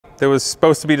that was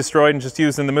supposed to be destroyed and just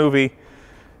used in the movie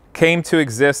came to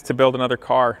exist to build another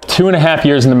car. 2.5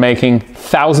 years in the making,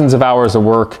 thousands of hours of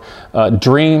work,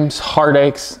 dreams,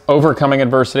 heartaches, overcoming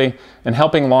adversity, and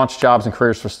helping launch jobs and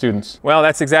careers for students. Well,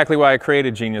 that's exactly why I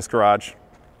created Genius Garage.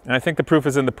 And I think the proof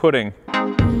is in the pudding.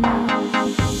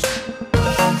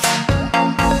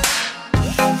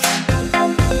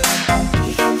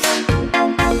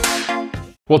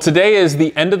 Well, today is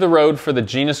the end of the road for the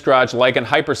Genius Garage Lykan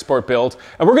Hypersport build,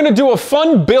 and we're gonna do a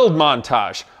fun build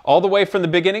montage, all the way from the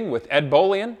beginning with Ed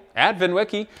Bolian at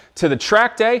VinWiki, to the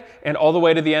track day, and all the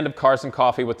way to the end of Cars and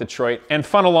Coffee with Detroit, and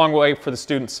fun along the way for the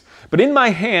students. But in my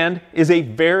hand is a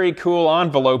very cool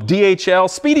envelope, DHL,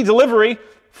 speedy delivery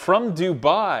from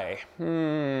Dubai.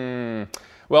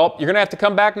 Well, you're gonna have to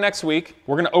come back next week.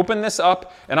 We're gonna open this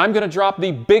up, and I'm gonna drop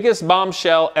the biggest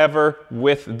bombshell ever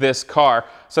with this car.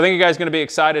 So I think you guys are gonna be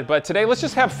excited, but today let's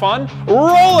just have fun.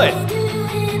 Roll it!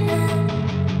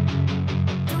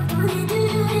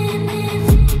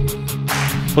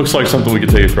 Looks like something we could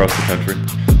take across the country.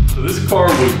 So this car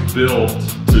was built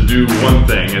to do one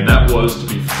thing, and that was to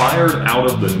be fired out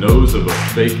of the nose of a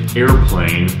fake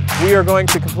airplane. We are going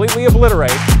to completely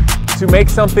obliterate to make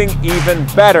something even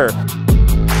better.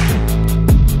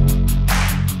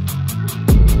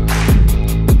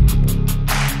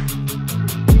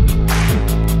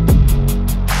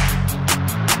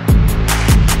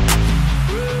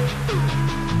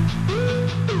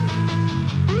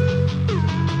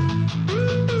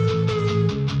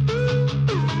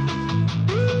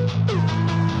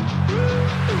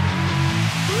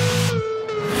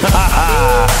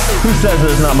 Who says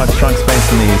there's not much trunk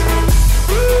space in these?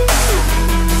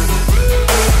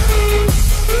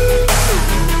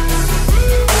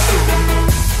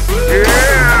 Yeah!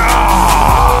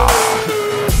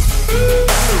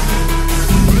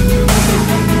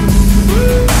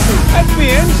 That's the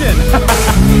engine!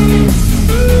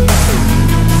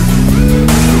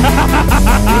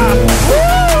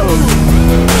 Woo!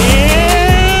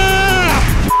 Yeah!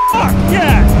 Fuck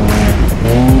yeah!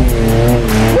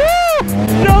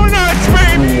 Donuts,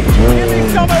 baby! Give me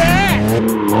some of that!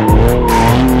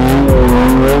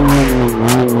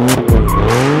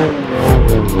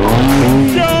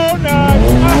 Donuts!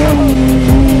 Oh,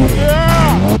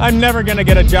 yeah! I'm never gonna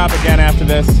get a job again after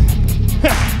this.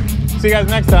 See you guys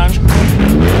next time. We're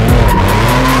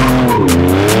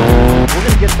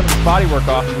gonna get some of this body work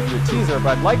off and give you a teaser,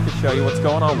 but I'd like to show you what's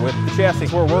going on with the chassis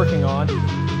we're working on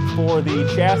for the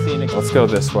chassis. Let's go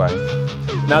this way.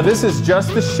 Now this is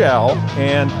just the shell,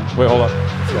 and wait, hold up.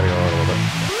 Just gotta go a little bit.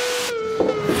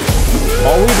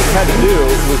 All we just had to do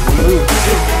was remove the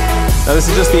tube. Now this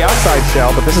is just the outside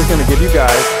shell, but this is gonna give you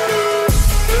guys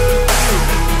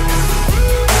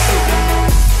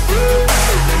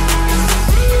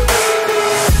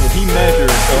if he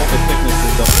measures all the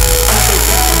thicknesses of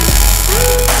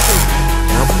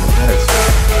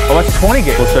oh, that's 20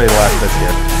 gauge. We'll show you the last bits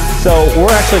here. So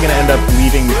we're actually going to end up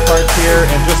leaving these parts here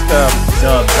and just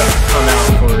Zubs that come out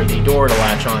for the door to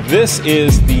latch on. This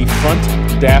is the front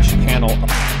dash panel.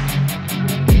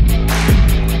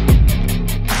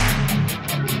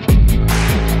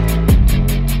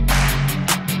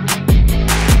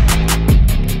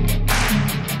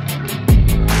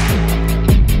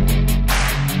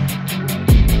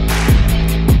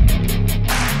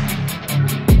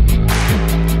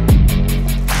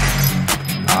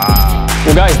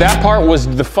 Well guys, that part was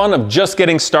the fun of just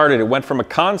getting started. It went from a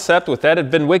concept with Ed at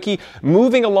VinWiki,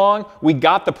 moving along, we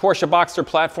got the Porsche Boxster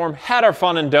platform, had our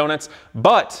fun and donuts,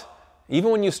 but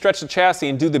even when you stretch the chassis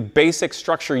and do the basic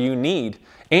structure you need,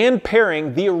 and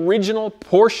pairing the original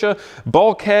Porsche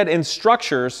bulkhead and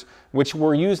structures, which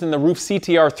were used in the roof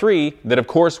CTR3, that of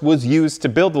course was used to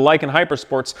build the Lykan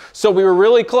Hypersports, so we were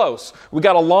really close. We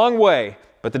got a long way.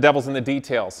 But the devil's in the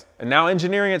details. And now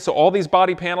engineering it so all these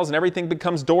body panels and everything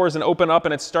becomes doors and open up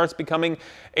and it starts becoming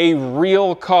a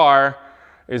real car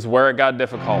is where it got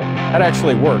difficult. That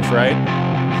actually works, right?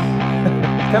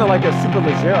 Kind of like a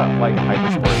superleggera Lykan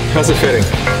Hypersport. How's it fitting?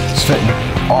 It's fitting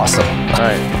awesome. All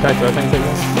right, can I throw things like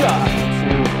this? Yeah.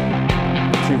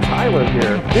 To Tyler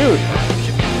here. Dude.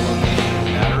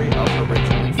 Battery up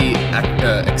originally. Be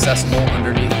accessible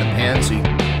underneath the pan so you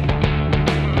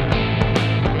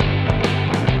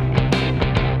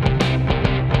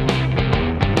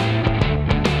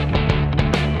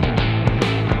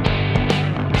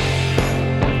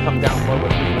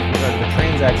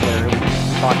actually really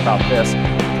talk about this.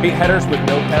 8 headers with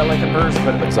no catalytic converters,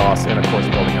 but exhaust, and of course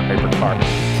building a hypercar.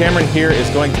 Cameron here is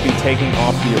going to be taking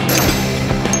off the original.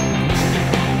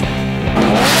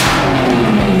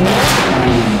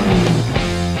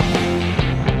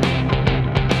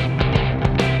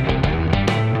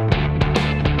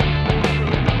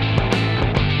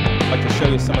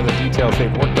 you some of the details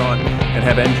they've worked on and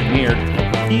have engineered.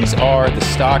 These are the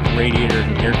stock radiator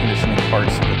and air conditioning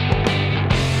parts.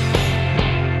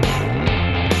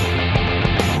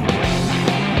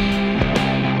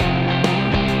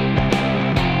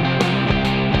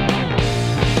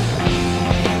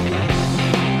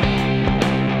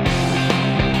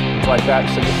 Like that,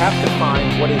 so you have to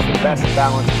find what is the best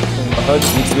balance between the hood.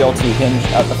 It needs to be able to hinge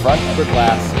at the front of the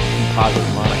glass composite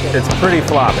monocle. It's pretty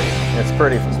floppy. It's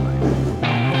pretty floppy.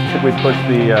 Should we push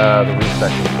the roof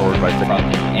section forward by From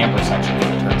the amber section for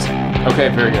the turn signal.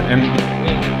 Okay, very good. And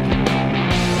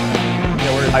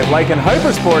I Lykan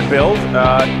Hypersport build.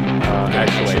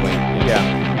 actually, yeah.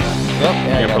 Yep,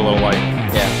 Yeah, put a little light.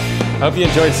 Yeah. I hope you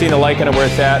enjoyed seeing the Lykan and where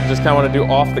it's at. Just kind of want to do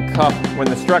off the cuff. When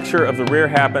the structure of the rear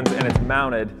happens and it's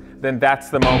mounted, then that's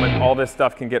the moment all this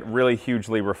stuff can get really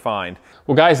hugely refined.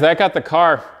 Well guys, that got the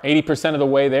car 80% of the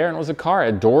way there, and it was a car. It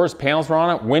had doors, panels were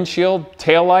on it, windshield,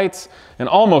 taillights, and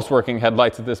almost working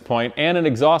headlights at this point, and an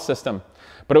exhaust system.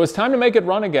 But it was time to make it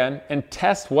run again and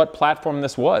test what platform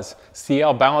this was, see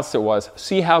how balanced it was,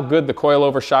 see how good the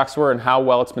coilover shocks were and how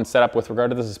well it's been set up with regard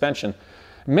to the suspension.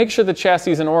 Make sure the chassis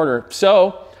is in order.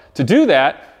 So to do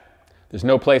that, there's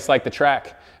no place like the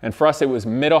track. And for us, it was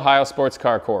Mid-Ohio Sports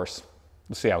Car Course.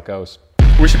 We'll see how it goes.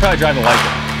 We should probably drive the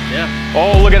Lykan. Yeah.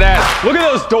 Oh, look at that. Look at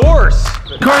those doors.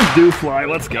 Cars do fly,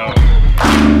 let's go.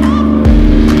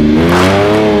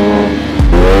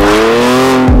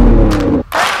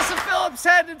 Mr. Phillips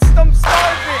had some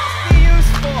star bits. Be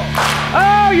useful.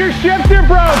 Oh, your shifter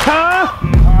broke, huh?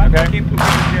 Okay. Keep the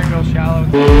steering wheel shallow.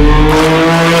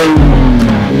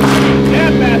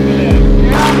 Yeah, fast it is.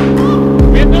 Yeah.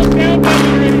 We had no sound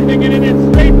button or anything, and it's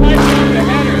straight pipe over the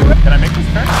header. Can I make this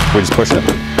turn? We just push it.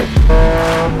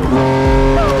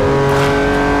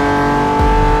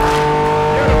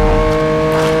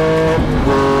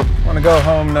 I want to go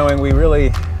home knowing we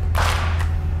really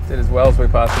did as well as we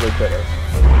possibly could have.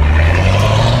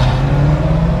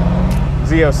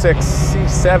 Z06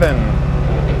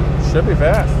 C7 should be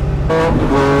fast. He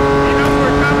knows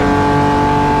we're coming.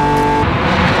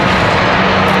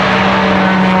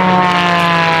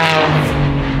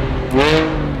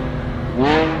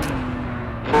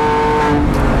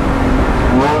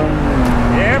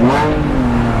 Yep,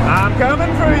 I'm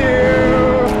coming for you.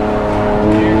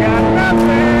 You got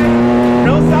nothing.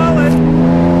 Real solid.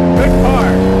 Good car.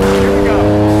 Here we go.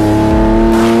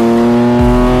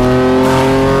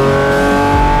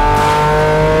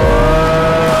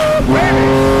 Baby,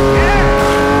 yeah.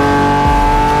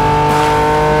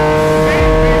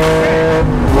 Big.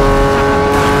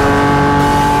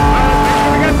 Make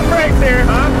sure we got some brakes here,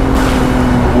 huh?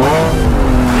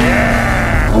 Yeah.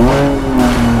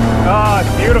 Oh,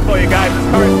 it's beautiful, you guys. This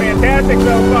car is fantastic so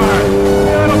far.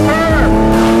 Little curve.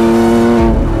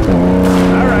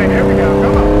 All right, here we go.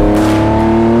 Come on.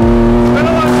 Spin a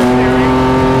lot of steering.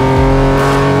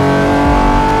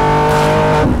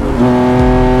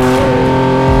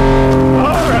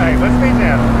 All right, let's be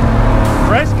gentle.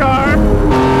 Fresh car.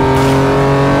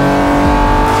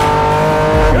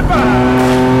 Goodbye.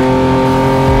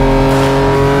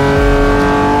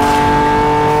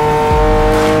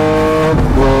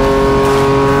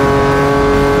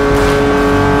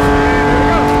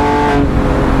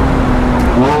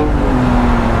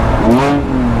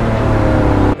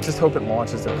 I just hope it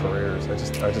launches their careers. I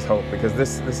just hope, because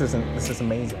this is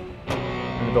amazing. We're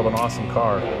gonna build an awesome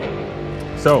car.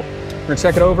 So we're gonna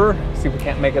check it over, see if we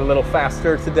can't make it a little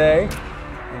faster today,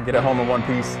 and get it home in one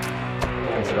piece.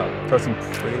 Finish it up. Toasting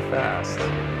pretty fast.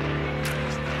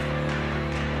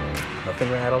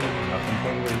 Nothing rattled, nothing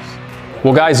came loose.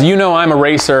 Well guys, you know I'm a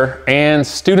racer, and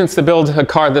students that build a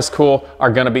car this cool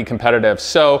are gonna be competitive.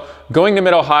 So going to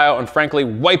Mid-Ohio and frankly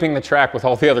wiping the track with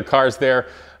all the other cars there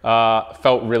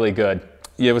felt really good.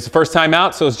 It was the first time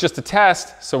out, so it was just a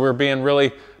test, so we were being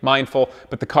really mindful,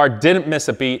 but the car didn't miss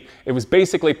a beat. It was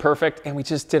basically perfect, and we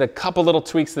just did a couple little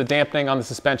tweaks to the dampening on the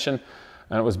suspension,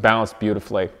 and it was balanced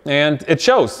beautifully. And it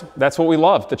shows. That's what we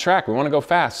love, the track. We want to go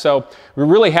fast. So we're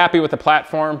really happy with the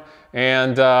platform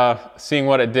and seeing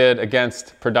what it did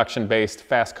against production-based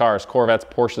fast cars, Corvettes,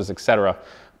 Porsches, etc.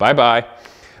 Bye-bye.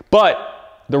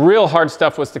 But the real hard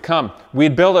stuff was to come.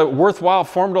 We'd built a worthwhile,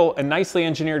 formidable, and nicely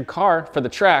engineered car for the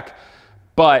track,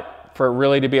 but for it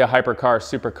really to be a hypercar,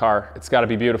 supercar, it's got to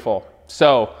be beautiful.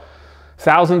 So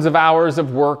thousands of hours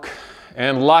of work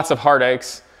and lots of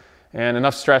heartaches and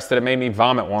enough stress that it made me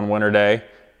vomit one winter day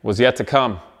was yet to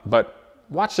come. But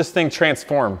watch this thing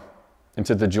transform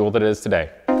into the jewel that it is today.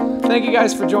 Thank you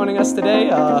guys for joining us today.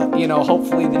 You know,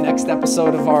 hopefully the next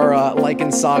episode of our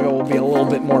Lykan saga will be a little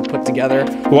bit more put together.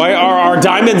 Why are our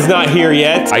diamonds not here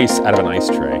yet? Ice out of an ice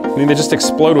tray. I mean, they just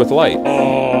explode with light.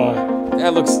 Oh.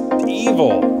 That looks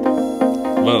evil.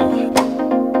 Whoa.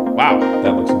 Wow,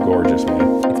 that looks gorgeous,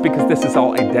 man. It's because this is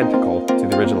all identical to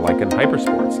the original Lykan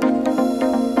Hypersports.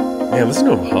 Man, listen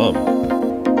to him hum.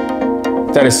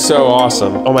 That is so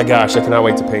awesome. Oh my gosh, I cannot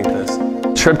wait to paint this.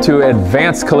 Trip to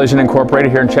Advanced Collision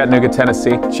Incorporated here in Chattanooga,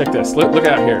 Tennessee. Check this, look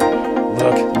out here.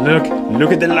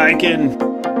 Look at the Lykan.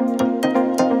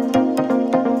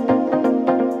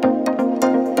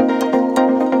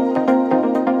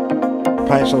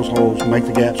 Patch those holes, make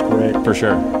the gaps correct. For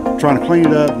sure. Trying to clean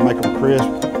it up and make them crisp.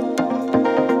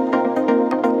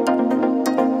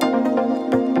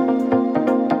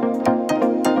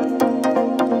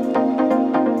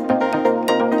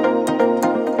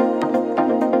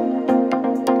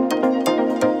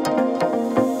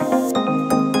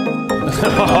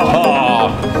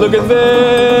 Oh, look at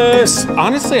this!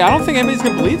 Honestly, I don't think anybody's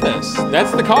gonna believe this.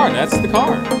 That's the car, that's the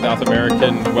car. South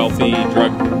American wealthy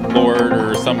drug lord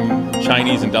or some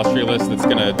Chinese industrialist that's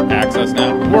gonna axe us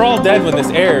now. We're all dead when this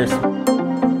airs.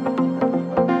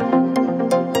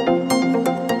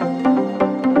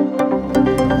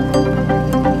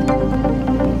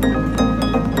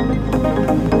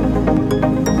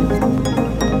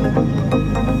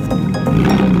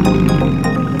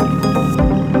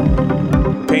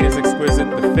 Paint is exquisite,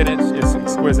 the finish is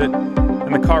exquisite,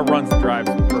 and the car runs and drives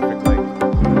perfectly.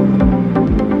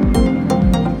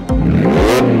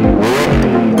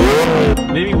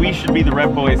 Maybe we should be the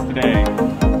Rev Boys today.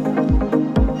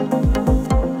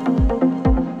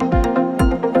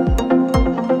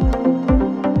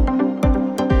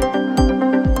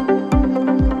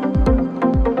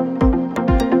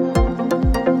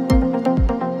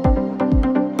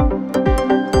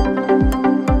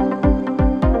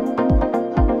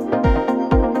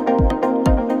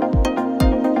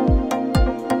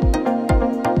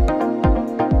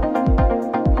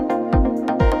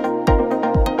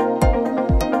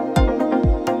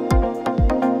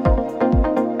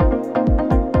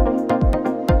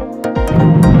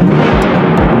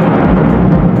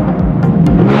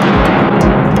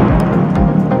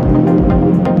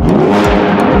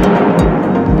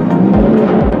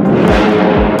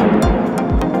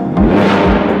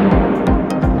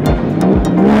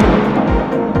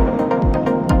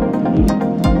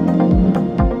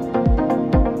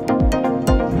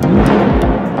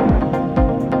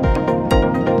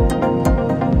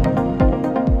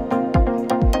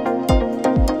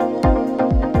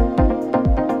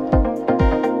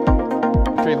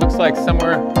 It looks like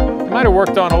somewhere they might have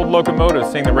worked on old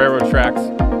locomotives, seeing the railroad tracks.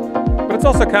 But it's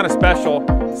also kind of special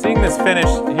seeing this finish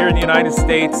here in the United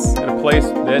States at a place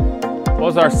that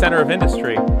was our center of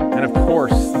industry. And of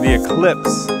course, the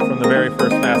eclipse from the very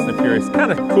first Fast and Furious.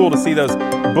 Kind of cool to see those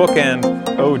bookend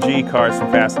OG cars from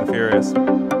Fast and Furious.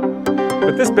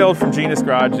 But this build from Genius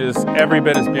Garage is every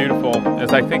bit as beautiful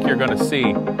as I think you're going to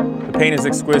see. The paint is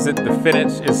exquisite, the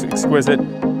finish is exquisite.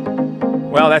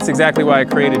 Well, that's exactly why I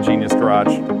created Genius Garage,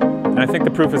 and I think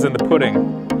the proof is in the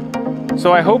pudding.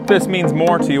 So I hope this means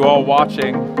more to you all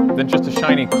watching than just a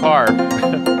shiny car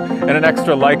and an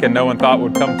extra Lykan no one thought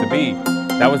would come to be.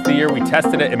 That was the year we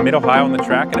tested it in Mid-Ohio on the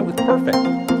track, and it was perfect.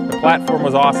 The platform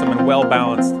was awesome and well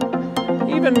balanced.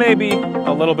 Even maybe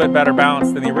a little bit better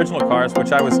balanced than the original cars,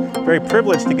 which I was very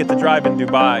privileged to get to drive in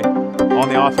Dubai on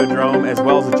the Autodrome as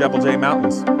well as the Jebel Jay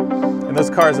Mountains. And those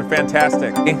cars are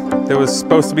fantastic. That was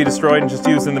supposed to be destroyed and just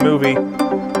used in the movie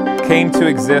came to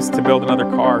exist to build another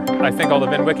car. I think all the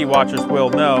VinWiki watchers will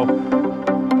know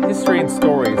history and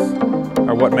stories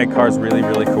are what make cars really,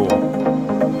 really cool.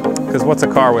 Because what's a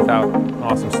car without an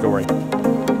awesome story?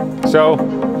 So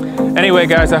anyway,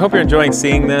 guys, I hope you're enjoying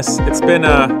seeing this. It's been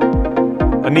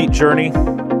a neat journey.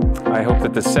 I hope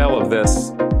that the sale of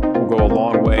this will go a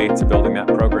long way to building that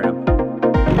program.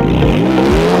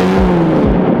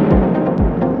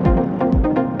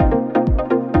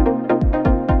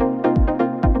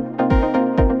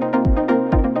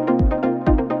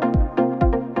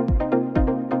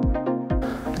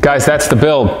 Guys, that's the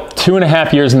build.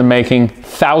 2.5 years in the making,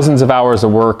 thousands of hours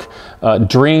of work,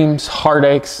 dreams,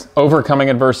 heartaches, overcoming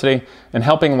adversity, and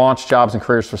helping launch jobs and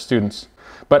careers for students.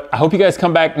 But I hope you guys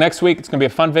come back next week. It's gonna be a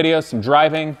fun video, some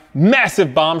driving,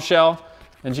 massive bombshell,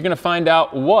 and you're gonna find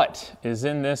out what is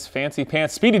in this fancy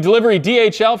pants speedy delivery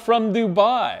DHL from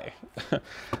Dubai. But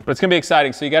it's gonna be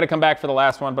exciting, so you gotta come back for the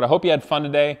last one. But I hope you had fun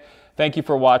today. Thank you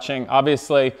for watching.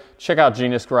 Obviously, check out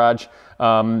Genius Garage.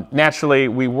 Naturally,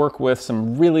 we work with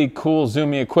some really cool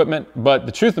zoomy equipment, but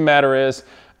the truth of the matter is,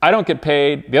 I don't get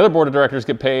paid, the other board of directors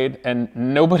get paid, and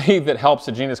nobody that helps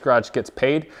at Genius Garage gets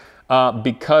paid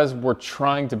because we're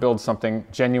trying to build something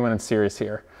genuine and serious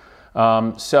here.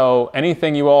 So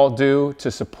anything you all do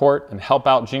to support and help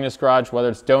out Genius Garage, whether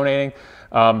it's donating,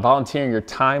 volunteering your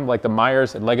time like the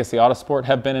Myers and Legacy Autosport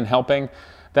have been in helping,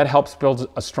 that helps build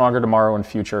a stronger tomorrow and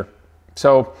future.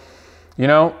 So, you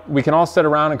know, we can all sit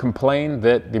around and complain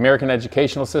that the American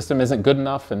educational system isn't good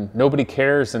enough and nobody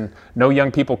cares and no young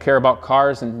people care about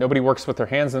cars and nobody works with their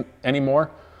hands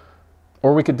anymore.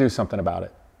 Or we could do something about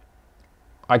it.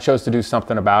 I chose to do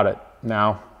something about it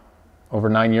now, over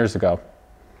 9 years ago.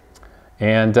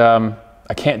 And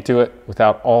I can't do it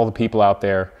without all the people out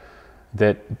there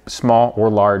that, small or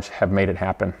large, have made it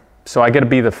happen. So I get to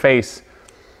be the face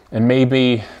and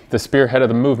maybe the spearhead of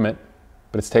the movement,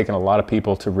 but it's taken a lot of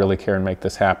people to really care and make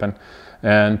this happen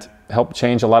and help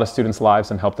change a lot of students'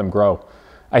 lives and help them grow.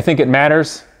 I think it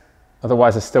matters,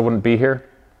 otherwise I still wouldn't be here.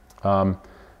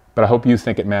 But I hope you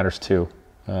think it matters too,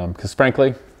 because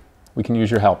frankly, we can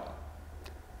use your help.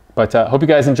 But I hope you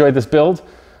guys enjoyed this build.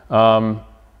 And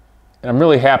I'm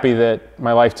really happy that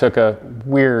my life took a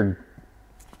weird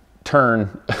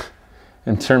turn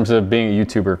in terms of being a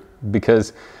YouTuber,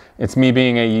 because it's me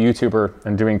being a YouTuber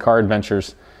and doing car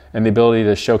adventures and the ability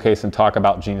to showcase and talk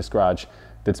about Genius Garage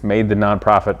that's made the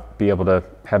nonprofit be able to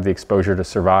have the exposure to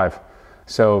survive.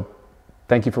 So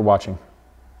thank you for watching.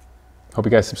 Hope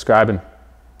you guys subscribe and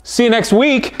see you next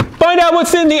week. Find out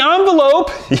what's in the envelope.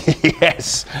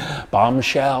 Yes,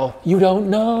 bombshell, you don't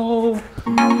know.